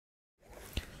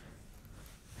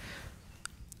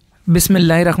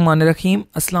Bismillahirrahmanirrahim.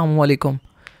 Assalamu alaikum.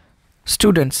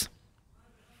 Students,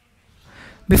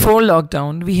 before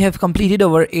lockdown, we have completed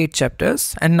our 8 chapters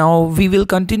and now we will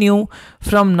continue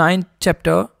from 9th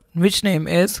chapter, which name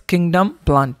is Kingdom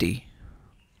Plantae.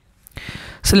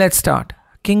 So let's start.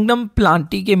 Kingdom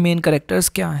Plantae के main characters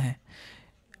क्या हैं?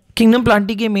 Kingdom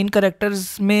Plantae के main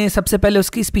characters में सबसे पहले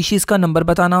उसकी species का number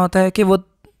बताना होता है कि वो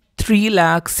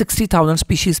 3,60,000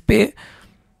 species पे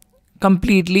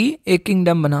कम्प्लीटली एक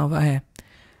किंगडम बना हुआ है.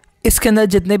 इसके अंदर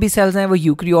जितने भी सेल्स हैं वो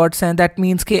यूक्रियोट्स हैं. दैट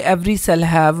मीन्स कि एवरी सेल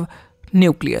हैव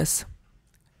न्यूक्लियस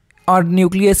और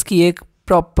न्यूक्लियस की एक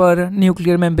प्रॉपर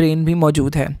न्यूक्लियर मेम्ब्रेन भी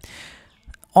मौजूद है.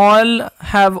 All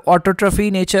have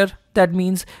autotrophy nature. That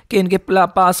means कि इनके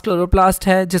पास क्लोरोप्लास्ट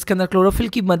है जिसके अंदर क्लोरोफिल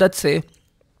की मदद से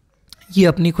ये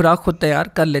अपनी खुराक खुद तैयार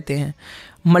कर लेते हैं.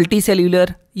 मल्टी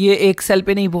सेल्यूलर, ये एक सेल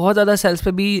पे नहीं बहुत ज़्यादा सेल्स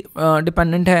पे भी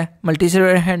डिपेंडेंट है. मल्टी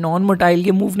सेल्यूलर है. नॉन मोटाइल,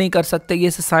 ये मूव नहीं कर सकते,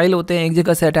 ये ससाइल होते हैं, एक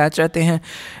जगह से अटैच रहते हैं.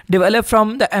 Develop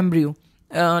from the embryo.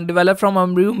 Develop from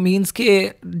embryo means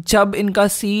कि जब इनका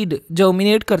सीड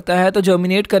जर्मिनेट करता है तो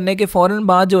जर्मिनेट करने के फ़ौरन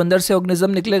बाद जो अंदर से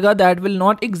ऑर्गेनिज्म निकलेगा that will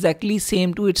not exactly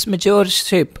same to it's mature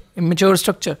shape, mature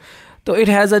structure. तो it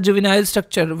has a juvenile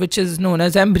structure which is known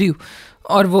as embryo.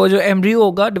 और वो जो एम्ब्रियो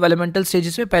होगा डेवलपमेंटल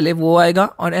स्टेजेस में पहले वो आएगा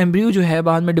और एम्ब्रियो जो है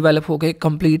बाद में डेवलप होकर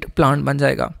कंप्लीट प्लांट बन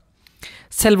जाएगा.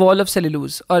 सेल वॉल ऑफ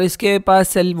सेलुलोज, और इसके पास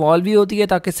सेल वॉल भी होती है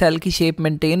ताकि सेल की शेप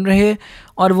मेंटेन रहे,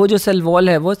 और वो जो सेल वॉल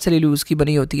है वो सेलुलोज की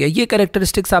बनी होती है. ये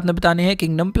कैरेक्टरिस्टिक्स आपने बताने हैं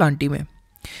किंगडम प्लांटी में.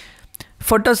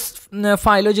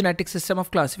 Phylogenetic system of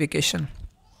classification.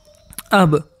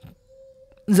 अब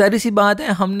ज़ाहिर सी बात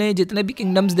है, हमने जितने भी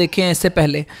किंगडम्स देखे हैं इससे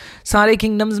पहले सारे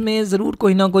किंगडम्स में ज़रूर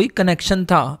कोई ना कोई कनेक्शन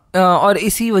था और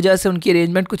इसी वजह से उनकी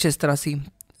अरेंजमेंट कुछ इस तरह सी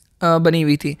बनी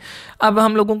हुई थी. अब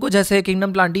हम लोगों को जैसे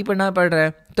किंगडम प्लांटी पढ़ना पड़ रहा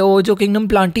है, तो जो किंगडम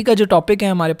प्लांटी का जो टॉपिक है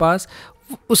हमारे पास,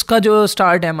 उसका जो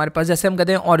स्टार्ट है हमारे पास, जैसे हम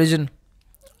कहते हैं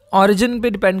ऑरिजिन पे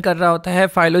डिपेंड कर रहा होता है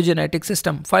फाइलोजेनेटिक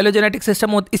सिस्टम. फाइलोजेनेटिक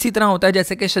सिस्टम इसी तरह होता है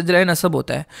जैसे कि शजरा नसब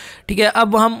होता है. ठीक है,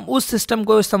 अब हम उस सिस्टम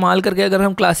को इस्तेमाल करके अगर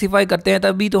हम क्लासीफाई करते हैं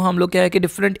तभी तो हम लोग क्या है कि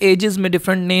डिफरेंट एजेस में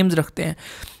डिफरेंट नेम्स रखते हैं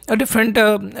और डिफरेंट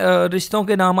रिश्तों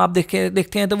के नाम आप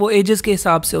देखते हैं तो वो एजेस के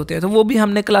हिसाब से होते हैं. तो वो भी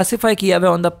हमने क्लासीफाई किया हुआ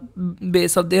on the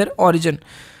base of their origin.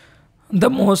 The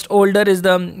most older is the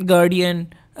guardian,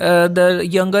 the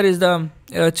younger is the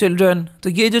children. तो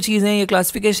ये जो चीज़ें हैं ये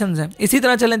क्लासिफिकेशंस हैं. इसी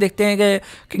तरह चलें देखते हैं कि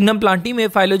किंगडम प्लांटी में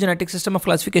phylogenetic system of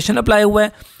classification apply हुआ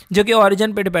है जो कि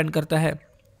ऑरिजिन पे डिपेंड करता है.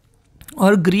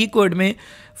 और ग्रीक वर्ड में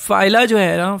फाइला जो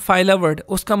है ना, फाइला वर्ड,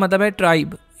 उसका मतलब है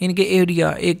ट्राइब, इनके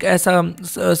एरिया, एक ऐसा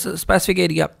स्पेसिफिक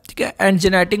एरिया. ठीक है. एंड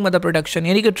जेनेटिक मतलब प्रोडक्शन,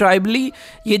 यानी कि ट्राइबली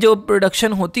ये जो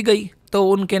प्रोडक्शन होती गई तो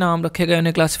उनके नाम रखे गए,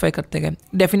 उन्हें क्लासीफाई करते गए.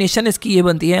 डेफिनेशन इसकी ये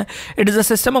बनती है, it is a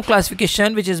system of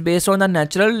classification which is based on the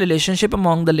natural relationship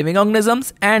among the living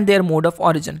organisms and there mode of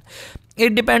origin.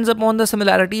 It depends upon the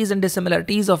similarities and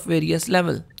dissimilarities of various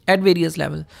level at various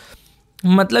level.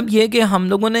 मतलब ये कि हम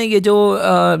लोगों ने ये जो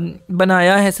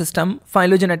बनाया है system,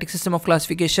 phylogenetic system of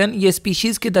classification, ये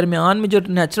स्पीशीज़ के दरमियान में जो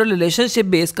नेचुरल रिलेशनशिप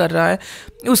बेस कर रहा है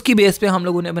उसकी बेस पे हम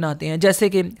लोगों ने बनाते हैं. जैसे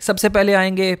कि सबसे पहले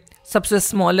आएंगे सबसे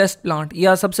स्मॉलेस्ट प्लांट,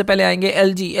 या सबसे पहले आएंगे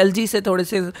एलजी से थोड़े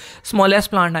से स्मॉलेस्ट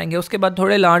प्लांट आएंगे, उसके बाद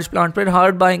थोड़े लार्ज प्लांट, फिर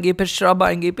हर्ब आएंगे, फिर श्रब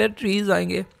आएंगे, फिर ट्रीज़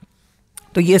आएंगे.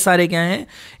 तो ये सारे क्या हैं,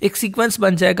 एक सीक्वेंस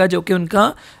बन जाएगा जो कि उनका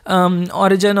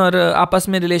ऑरिजिन और आपस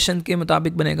में रिलेशन के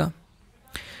मुताबिक बनेगा.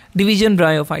 डिवीजन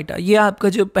ब्रायोफाइटा, ये आपका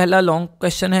जो पहला लॉन्ग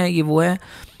क्वेश्चन है ये वो है.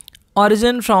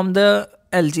 ऑरिजिन फ्रॉम द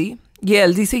एलजी, ये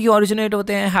एलजी से ही ऑरिजिनेट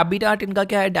होते हैं. हैबिटाट इनका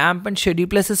क्या है, डैम्प एंड शेडी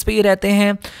प्लेसेस पे ही रहते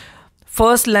हैं.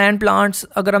 फर्स्ट लैंड प्लांट्स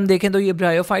अगर हम देखें तो ये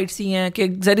ब्रायोफाइट्स ही हैं. कि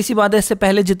ज़री सी बात है, इससे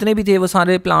पहले जितने भी थे वो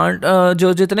सारे प्लांट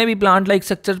जितने भी प्लांट लाइक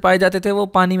स्ट्रक्चर पाए जाते थे वो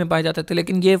पानी में पाए जाते थे,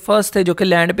 लेकिन ये फर्स्ट थे जो कि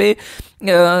लैंड पे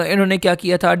इन्होंने क्या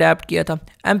किया था, अडेप्ट किया था.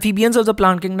 Amphibians of the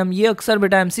plant kingdom, ये अक्सर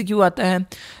बेटा एमसीक्यू आता है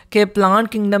कि प्लांट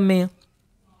किंगडम में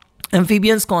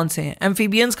एम्फीबियंस कौन से हैं.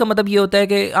 एम्फीबियंस का मतलब ये होता है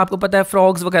कि आपको पता है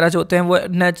फ्रॉग्स वगैरह जो होते हैं वो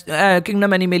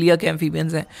किंगडम एनिमेलिया के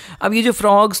एम्फीबियंस हैं. अब ये जो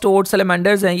फ्रॉग्स, टोड,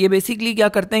 सैलेमेंडर्स हैं, ये बेसिकली क्या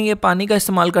करते हैं, ये पानी का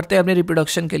इस्तेमाल करते हैं अपने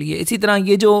रिप्रोडक्शन के लिए. इसी तरह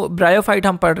ये जो ब्रायोफाइट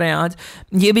हम पढ़ रहे हैं आज,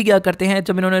 ये भी क्या करते हैं,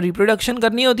 जब इन्होंने रिप्रोडक्शन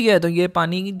करनी होती है तो ये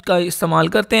पानी का इस्तेमाल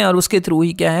करते हैं और उसके थ्रू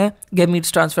ही क्या है,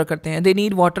 गैमीट्स ट्रांसफ़र करते हैं. They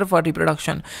need water for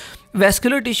reproduction.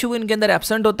 Vascular tissue इनके अंदर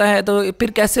एब्सेंट होता है, तो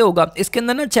फिर कैसे होगा, इसके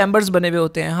अंदर ना चैम्बर्स बने हुए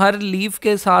होते हैं. हर लीफ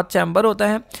के साथ चैम्बर होता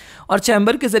है और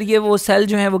चैम्बर के ज़रिए वो सेल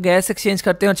जो है वो गैस एक्सचेंज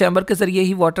करते हैं और चैम्बर के ज़रिए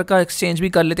ही वाटर का एक्सचेंज भी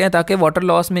कर लेते हैं ताकि वाटर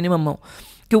लॉस मिनिमम हो.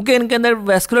 क्योंकि इनके अंदर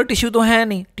वेस्कुलर टिश्यू तो है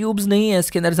नहीं, ट्यूब्स नहीं है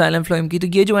इसके अंदर जाइलम फ्लोएम की, तो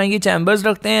ये जो आएंगे चैम्बर्स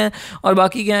रखते हैं और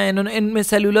बाकी क्या है, इन्होंने इनमें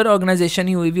सेलुलर ऑर्गेनाइजेशन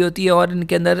ही हुई हुई होती है और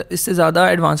इनके अंदर इससे ज़्यादा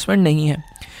एडवांसमेंट नहीं है.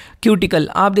 क्यूटिकल,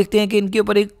 आप देखते हैं कि इनके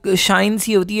ऊपर एक शाइन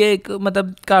सी होती है, एक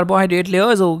मतलब कार्बोहाइड्रेट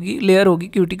लेयर होगी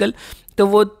क्यूटिकल. तो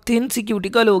वो थिन सी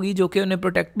क्यूटिकल होगी जो कि उन्हें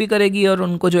प्रोटेक्ट भी करेगी और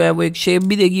उनको जो है वो एक शेप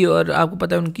भी देगी, और आपको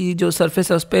पता है उनकी जो सरफेस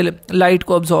है उस पर लाइट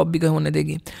को अब्जॉर्ब भी होने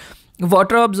देगी।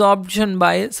 वाटर अब्जॉर्प्शन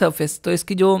बाय सरफेस, तो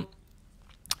इसकी जो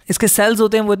इसके सेल्स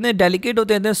होते हैं वो इतने डेलिकेट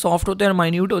होते हैं, इतने सॉफ्ट होते हैं और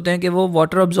माइन्यूट होते हैं कि वो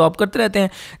वाटर अब्जॉर्ब करते रहते हैं।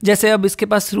 जैसे अब इसके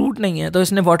पास रूट नहीं है तो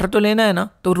इसने वाटर तो लेना है ना,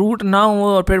 तो रूट ना हो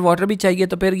और फिर वाटर भी चाहिए,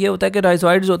 तो फिर ये होता है कि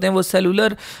राइजोइड्स होते हैं वो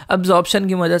सेलुलर अब्जॉर्प्शन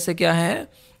की वजह से क्या है,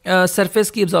 सरफेस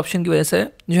की एब्जॉर्प्शन की वजह से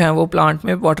जो है वो प्लांट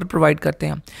में वाटर प्रोवाइड करते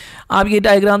हैं। आप ये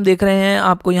डायग्राम देख रहे हैं,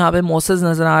 आपको यहाँ पे मोसेस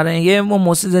नज़र आ रहे हैं, ये वो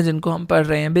मोसेस हैं जिनको हम पढ़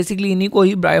रहे हैं। बेसिकली इन्हीं को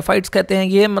ही ब्रायोफाइट्स कहते हैं।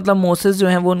 ये मतलब मोसेस जो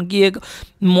हैं वो उनकी एक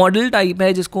मॉडल टाइप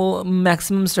है जिसको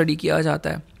मैक्सिमम स्टडी किया जाता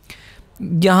है।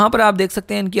 यहाँ पर आप देख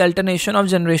सकते हैं इनकी अल्टरनेशन ऑफ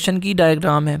जनरेशन की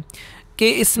डायग्राम है कि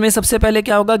इसमें सबसे पहले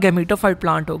क्या होगा, गैमीटोफाइट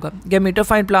प्लांट होगा।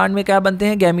 गैमीटोफाइट प्लांट में क्या बनते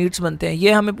हैं, गैमीट्स बनते हैं।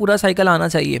 ये हमें पूरा साइकिल आना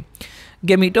चाहिए।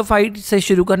 गैमीटोफाइट से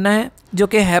शुरू करना है जो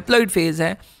कि हैप्लॉइड फेज़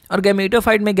है, और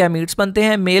गैमीटोफाइट में गैमीट्स बनते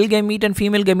हैं, male gamete and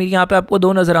female gamete. यहाँ पे आपको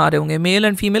दो नज़र आ रहे होंगे। मेल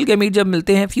एंड फीमेल गैमीट जब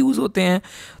मिलते हैं, फ्यूज़ होते हैं,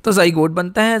 तो जाइगोट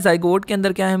बनता है। जाइगोट के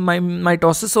अंदर क्या है,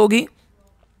 माइटोसिस होगी।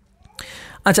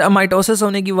 अच्छा, माइटोसिस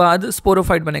होने के बाद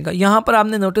स्पोरोफाइट बनेगा। यहाँ पर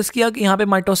आपने नोटिस किया कि यहाँ पे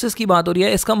माइटोसिस की बात हो रही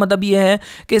है। इसका मतलब ये है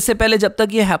कि इससे पहले जब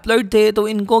तक ये हैप्लॉइड थे तो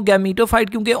इनको गैमीटोफाइट,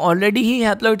 क्योंकि ऑलरेडी ही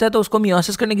हैप्लॉइड था तो उसको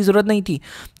मियोसिस करने की ज़रूरत नहीं थी,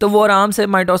 तो वो आराम से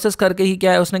माइटोसिस करके ही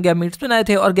क्या है उसने गैमीट्स बनाए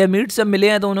थे, और गैमीट्स जब मिले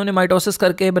हैं तो उन्होंने माइटोसिस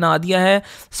करके बना दिया है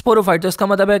स्पोरोफाइट। तो इसका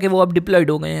मतलब है कि वो अब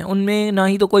डिप्लॉइड हो गए हैं। उनमें ना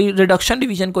ही तो कोई रिडक्शन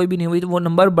डिवीजन कोई भी नहीं हुई, तो वो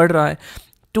नंबर बढ़ रहा है।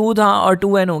 2 था और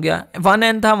 2n हो गया,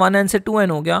 1n था 1n से 2n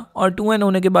हो गया, और 2n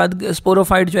होने के बाद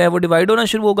स्पोरोफाइट जो है वो डिवाइड होना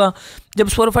शुरू होगा। जब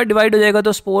स्पोरोफाइट डिवाइड हो जाएगा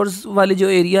तो स्पोर्स वाली जो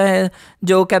एरिया है,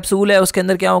 जो कैप्सूल है, उसके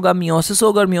अंदर क्या होगा, मियोसिस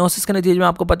होगा। और मियोसिस के नतीजे में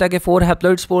आपको पता है कि 4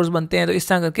 हैप्लॉइड स्पोर्स बनते हैं। तो इस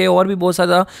तरह करके और भी बहुत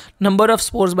ज़्यादा नंबर ऑफ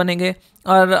स्पोर्स बनेंगे,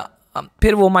 और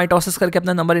फिर वो माइटोसिस करके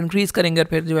अपना नंबर इंक्रीज़ करेंगे, और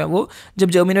फिर जो है वो जब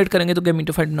जर्मिनेट करेंगे तो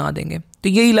गैमीटोफाइट बना देंगे। तो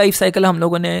यही लाइफ साइकिल हम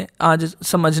लोगों ने आज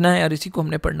समझना है और इसी को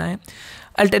हमने पढ़ना है।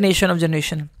 Alternation of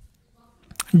generation.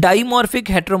 डाईमॉर्फिक,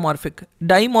 हेट्रोमॉर्फिक।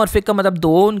 डाईमॉर्फिक का मतलब दो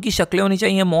उनकी शक्लें होनी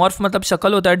चाहिए। मॉर्फ मतलब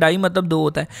शक्ल होता है, डाई मतलब दो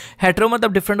होता है, हेट्रो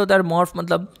मतलब डिफरेंट होता है, मॉर्फ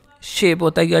मतलब शेप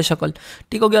होता है या शक्ल।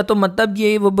 ठीक हो गया। तो मतलब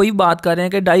ये वो वही बात कर रहे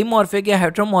हैं कि डाईमॉर्फिक या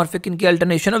हेट्रोमॉर्फिक इनकी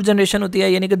अल्टरनेशन ऑफ जनरेशन होती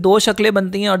है, यानी कि दो शक्लें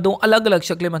बनती हैं और दो अलग अलग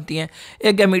शक्लें बनती हैं।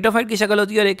 एक गैमीटोफाइट की शक्ल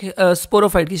होती है और एक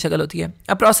स्पोरोफाइट की शक्ल होती है।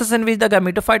 A process in which the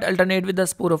gametophyte alternate with the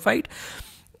sporophyte,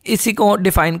 इसी को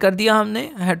डिफाइन कर दिया हमने,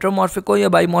 हेट्रोमॉर्फिक को या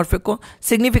बाईमॉर्फिक को।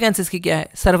 सिग्निफिकेंस इसकी क्या है,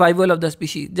 सर्वाइवल ऑफ द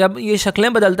स्पीशीज। जब ये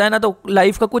शक्लें बदलता है ना तो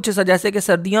लाइफ का कुछ हिस्सा, जैसे कि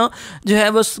सर्दियाँ जो है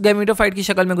वो गैमीटोफाइट की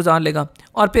शक्ल में गुजार लेगा,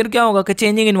 और फिर क्या होगा कि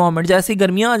चेंजिंग इन्वायरमेंट, जैसी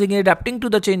गर्मियाँ आ जाएंगी adapting to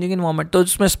the changing environment, तो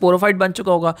उसमें स्पोरोफाइट बन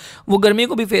चुका होगा, वो गर्मी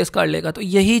को भी फेस कर लेगा। तो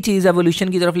यही चीज़ एवोल्यूशन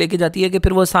की तरफ लेके जाती है कि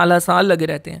फिर वो साल साल लगे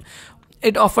रहते हैं।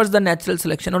 It offers the natural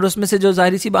selection, और उसमें से जो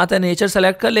जाहिर सी बात है नेचर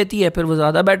सेलेक्ट कर लेती है, फिर वो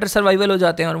ज़्यादा बेटर सर्वाइवल हो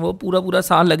जाते हैं और वो पूरा पूरा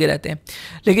साल लगे रहते हैं।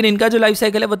 लेकिन इनका जो लाइफ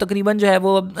साइकिल है वो तकरीबन जो है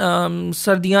वो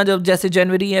सर्दियाँ जब जैसे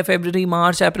जनवरी है, फरवरी,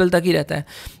 मार्च, अप्रैल तक ही रहता है।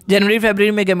 जनवरी फरवरी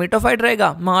में गैमीटोफाइट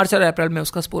रहेगा, मार्च और अप्रैल में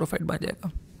उसका स्पोरोफाइट बन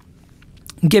जाएगा।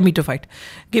 Gametophyte,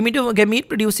 gamete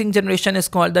producing generation is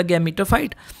called the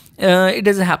gametophyte. It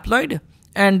is haploid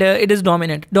and it is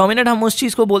dominant. Dominant हम उस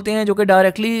चीज़ को बोलते हैं जो कि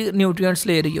डायरेक्टली न्यूट्रिएंट्स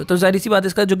ले रही हो। तो जाहिर सी बात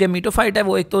इसका जो गैमीटोफाइट है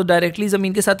वो एक तो डायरेक्टली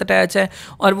ज़मीन के साथ अटैच है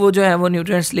और वो जो है वो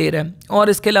न्यूट्रिएंट्स ले रहा है। और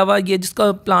इसके अलावा ये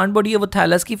जिसका प्लांट बॉडी है वो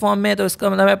थैलस की फॉर्म में है, तो इसका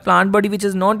मतलब है plant body which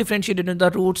is not differentiated in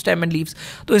the root, stem and leaves.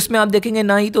 तो इसमें आप देखेंगे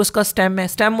ना ही तो उसका स्टेम है,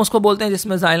 स्टेम उसको बोलते हैं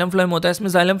जिसमें जाइलम फ्लोएम होता है, इसमें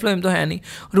जाइलम फ्लोएम तो है नहीं।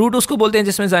 रूट उसको बोलते हैं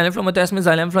जिसमें जाइलम फ्लोएम होता है, इसमें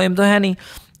जाइलम फ्लोएम तो है नहीं।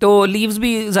 तो लीव्स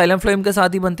भी जाइलम फ्लोएम के साथ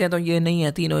ही बनते हैं, तो ये नहीं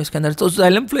है तीनों इसके अंदर। तो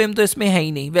जाइलम फ्लोएम तो इसमें है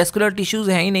ही नहीं, वेस्कुलर टिश्यूज़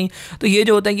है ही नहीं। तो ये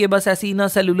जो होता है ये बस ऐसी ना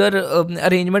सेलुलर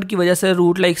अरेंजमेंट की वजह से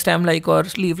रूट लाइक, स्टेम लाइक और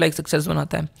लीफ लाइक स्ट्रक्चर्स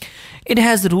बनाता है। It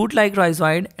has root like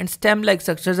rhizoid and stem like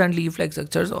structures and leaf like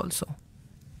structures also.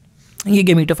 ये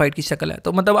गैमीटोफाइट की शक्ल है।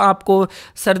 तो मतलब आपको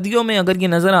सर्दियों में अगर ये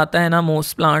नज़र आता है ना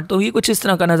मोस प्लांट, तो ये कुछ इस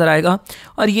तरह का नज़र आएगा,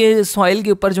 और ये सॉइल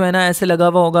के ऊपर जो है ना ऐसे लगा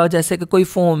हुआ होगा जैसे कि कोई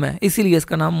फोम है, इसीलिए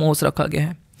इसका नाम मोस रखा गया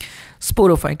है।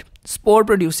 स्पोरोफाइट, स्पोर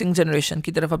प्रोड्यूसिंग जनरेशन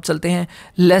की तरफ अब चलते हैं।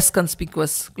 लेस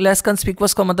कंस्पिक्वस, लेस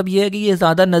कंस्पिक्वस का मतलब ये है कि ये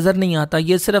ज़्यादा नज़र नहीं आता।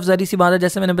 ये सिर्फ ज़री सी बात है,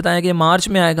 जैसे मैंने बताया कि मार्च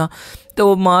में आएगा,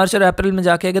 तो मार्च और अप्रैल में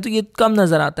जाके आएगा, तो ये कम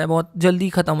नज़र आता है, बहुत जल्दी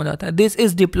ख़त्म हो जाता है। दिस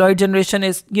इज़ डिप्लॉयड जनरेशन,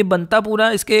 इस ये बनता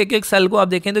पूरा, इसके एक एक सेल को आप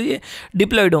देखें तो ये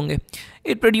डिप्लॉयड होंगे।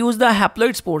 It produce the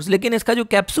haploid spores, लेकिन इसका जो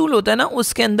कैप्सूल होता है ना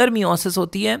उसके अंदर मियोसिस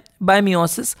होती है, बाय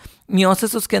मियोसिस,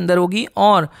 मियोसिस उसके अंदर होगी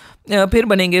और फिर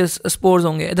बनेंगे स्पोर्स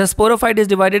होंगे। The sporophyte is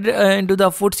divided into the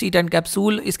foot, seat and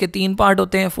capsule. इसके 3 पार्ट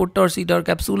होते हैं, फुट और सीट और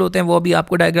कैप्सूल होते हैं, वो भी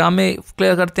आपको डायग्राम में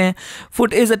क्लियर करते हैं।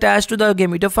 Foot is attach to the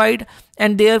gametophyte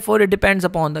and therefore it depends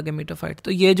upon the gametophyte.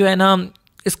 तो ये जो है ना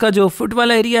इसका जो फुट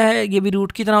वाला एरिया है ये भी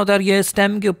रूट की तरह होता है, और ये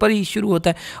स्टेम के ऊपर ही शुरू होता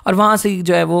है और वहाँ से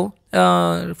जो है वो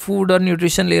फूड और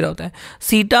न्यूट्रिशन ले रहा होता है।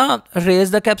 सीटा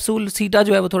रेज द कैप्सूल, सीटा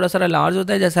जो है वो थोड़ा सा लार्ज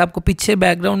होता है, जैसे आपको पीछे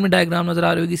बैकग्राउंड में डायग्राम नज़र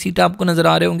आ रही होगी, सीटा आपको नज़र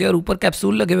आ रहे होंगे और ऊपर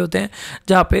कैप्सूल लगे हुए होते हैं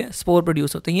जहाँ पे स्पोर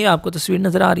प्रोड्यूस होते हैं। ये आपको तस्वीर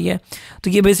नज़र आ रही है। तो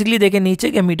ये बेसिकली देखें नीचे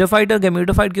गैमेटोफाइट और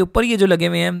गैमेटोफाइट के ऊपर ये जो लगे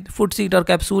हुए हैं फुट सीट और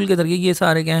कैप्सूल के जरिए, ये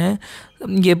सारे क्या हैं,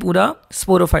 ये पूरा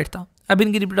स्पोरोफाइट था। अब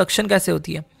इनकी रिप्रोडक्शन कैसे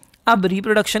होती है, अब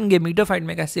रिप्रोडक्शन गैमेटोफाइट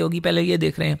में कैसे होगी, पहले ये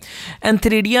देख रहे हैं।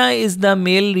 Antheridia is the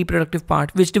male reproductive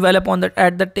part which develop on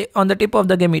the tip of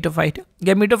the gametophyte.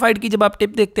 Gametophyte की जब आप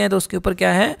टिप देखते हैं तो उसके ऊपर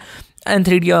क्या है,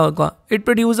 एंथेरिडिया होगा। It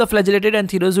produce a flagellated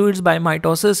एंथीरोजोइड्स by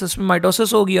mitosis, इसमें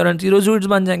माइटोसिस होगी और एंथीरोजोइड्स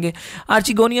बन जाएंगे।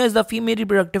 Archegonia is the female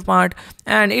reproductive part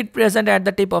and it present at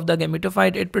the tip of the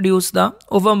gametophyte. It produce the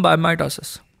ovum by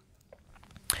mitosis.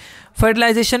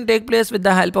 Fertilization take place with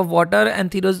the help of water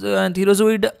and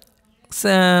entherozoid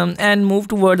and move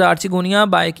toward the archegonia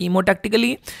by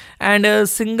chemotactically, and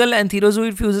single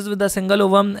entherozoid fuses with the single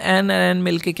ovum and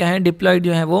मिलके क्या है diploid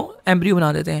जो है वो embryo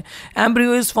बना देते हैं।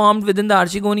 Embryo is formed within the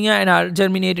archegonia and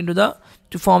germinate into the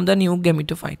to form the new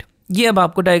gametophyte। ये अब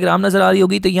आपको डायग्राम नज़र आ रही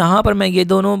होगी, तो यहाँ पर मैं ये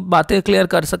दोनों बातें क्लियर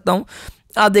कर सकता हूँ।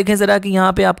 आप देखें ज़रा कि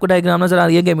यहाँ पे आपको डायग्राम नज़र आ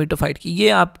रही है गैमेटोफाइट की, ये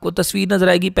आपको तस्वीर नज़र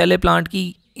आएगी पहले प्लांट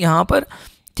की यहाँ पर,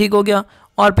 ठीक हो गया।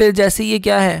 और फिर जैसे ये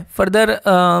क्या है फर्दर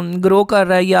ग्रो कर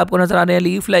रहा है, ये आपको नज़र आ रहे हैं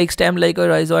लीफ लाइक, स्टेम लाइक और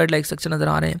राइजोइड लाइक स्ट्रक्चर नज़र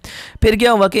आ रहे हैं। फिर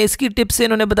क्या हुआ कि इसकी टिप से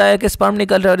इन्होंने बताया कि स्पर्म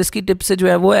निकल रहा है और इसकी टिप से जो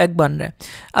है वो एग बन रहा है।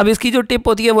 अब इसकी जो टिप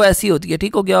होती है वो ऐसी होती है,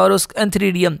 ठीक हो गया, और उस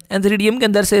एंथेरिडियम के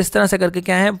अंदर से इस तरह से करके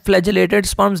क्या है फ्लैजेलेटेड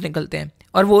स्पर्म्स निकलते हैं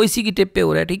और वो इसी की टिप पे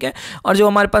हो रहा है, ठीक है। और जो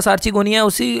हमारे पास आर्चिगोनिया है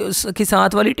उसी की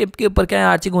साथ वाली टिप के ऊपर क्या है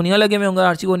आर्चिगोनिया लगे हुए होंगे,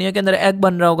 आर्चिगोनिया के अंदर एग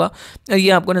बन रहा होगा, ये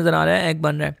आपको नज़र आ रहा है एग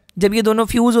बन रहा है। जब ये दोनों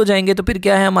फ्यूज़ हो जाएंगे तो फिर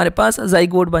क्या है हमारे पास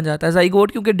जाइगोट बन जाता है।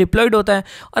 जाइगोट क्योंकि डिप्लॉइड होता है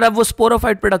और अब वो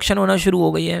स्पोरोफाइट प्रोडक्शन होना शुरू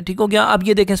हो गई है, ठीक हो गया। अब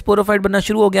ये देखें स्पोरोफाइट बनना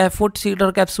शुरू हो गया है, फुट सीट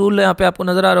और कैप्सूल यहाँ पे आपको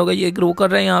नज़र आ रहा होगा, ये ग्रो कर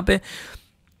रहे हैं यहाँ पे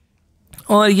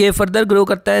और ये फर्दर ग्रो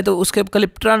करता है। तो उसके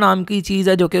कलिप्ट्रा नाम की चीज़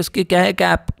है जो कि उसकी क्या है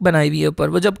कैप बनाई हुई है ऊपर,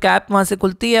 वो जब कैप वहाँ से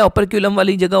खुलती है ओपरक्यूलम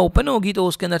वाली जगह ओपन होगी तो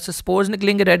उसके अंदर से स्पोर्स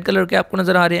निकलेंगे रेड कलर के आपको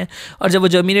नज़र आ रहे हैं और जब वो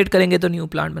जर्मिनेट करेंगे तो न्यू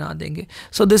प्लांट बना देंगे।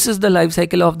 So this is the life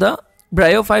cycle of the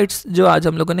bryophytes जो आज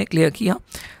हम लोगों ने क्लियर किया।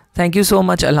 थैंक यू सो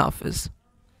मच, अल्लाह हाफिज़।